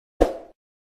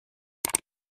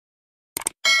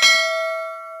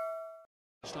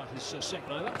Start his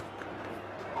second over.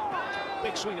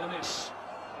 Big swing and a miss.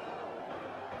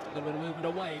 A little bit of movement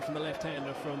away from the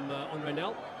left-hander from Andre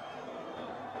Nel.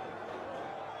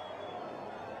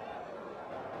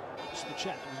 It's the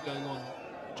chat that was going on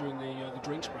during the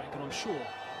drinks break, and I'm sure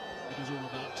it was all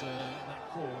about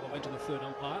that call that went to the third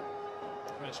umpire.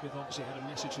 Brad Smith obviously had a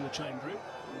message in the change room.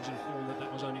 He was informed that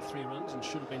that was only 3 runs and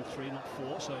should have been 3, not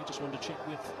 4. So he just wanted to check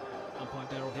with umpire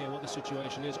Darryl here what the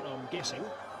situation is. I'm guessing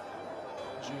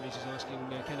Julius is asking,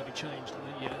 can it be changed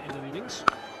at the end of the innings?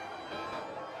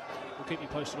 We'll keep you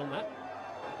posted on that.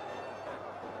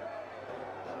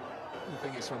 The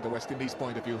thing is, from the West Indies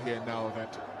point of view here now,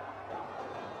 that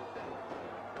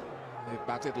they've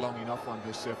batted long enough on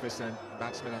this surface, and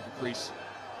batsmen at the crease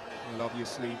will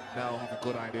obviously now have a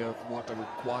good idea of what a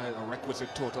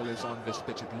requisite total is on this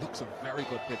pitch. It looks a very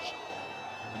good pitch.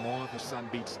 The more the sun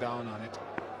beats down on it,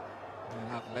 you'll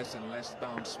have less and less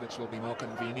bounce, which will be more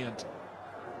convenient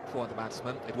for the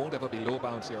batsman. It won't ever be low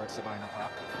bounce here at Sabina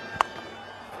Park.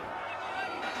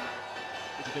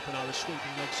 Dhoni is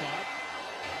sweeping leg side.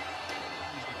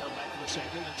 He's going to come back for the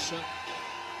second. It's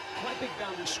quite a big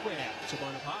boundary square at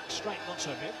Sabina Park. Straight, not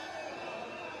so big.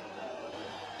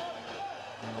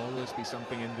 There'll always be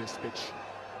something in this pitch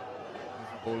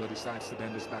if the bowler decides to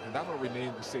bend his back, and that will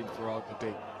remain the same throughout the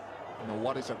day. You know,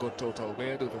 what is a good total?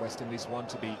 Where do the West Indies want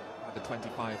to be at the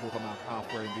 25 over mark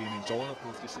halfway in the innings? All of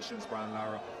those decisions Brian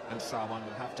Lara and Sarwan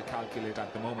will have to calculate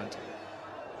at the moment.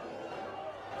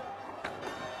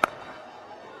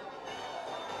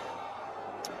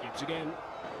 Gibbs again.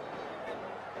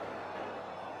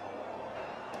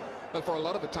 Well, for a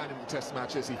lot of the time in the test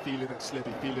matches, he fielded at slip,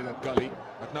 he fielded at gully,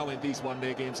 but now in these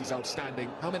one-day games, he's outstanding.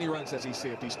 How many runs has he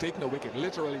saved? He's taken a wicket,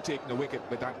 literally taken a wicket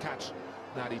with that catch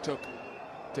that he took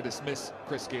to dismiss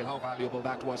Chris Gayle. How valuable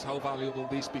that was, how valuable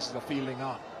these pieces of fielding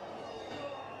are.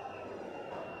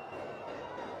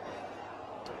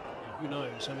 Who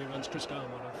knows how many runs Chris Gayle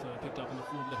might have picked up in the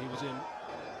form that he was in.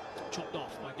 Chopped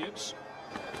off by Gibbs.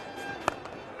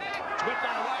 It's whipped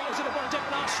that away. Is it a ball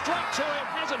Dippenar straight to him?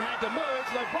 Hasn't had to move.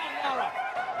 LeBron Lara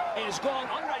is gone.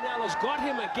 Andre Nel has got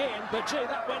him again, but gee,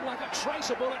 that went like a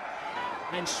tracer bullet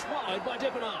and swallowed by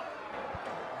Dippenar.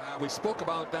 We spoke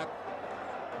about that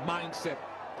mindset.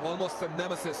 Almost a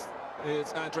nemesis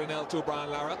is Andre Nel to Brian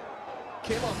Lara.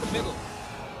 Came off the middle.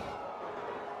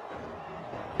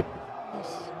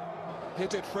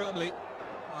 Hit it firmly,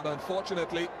 and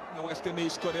unfortunately the West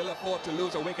Indies could ill afford to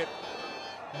lose a wicket.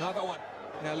 Another one.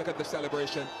 Now look at the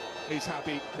celebration. He's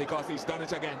happy because he's done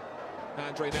it again.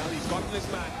 Andre Nel, he's gotten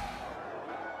his man.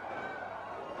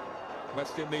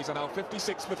 West Indies are now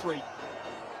 56 for 3.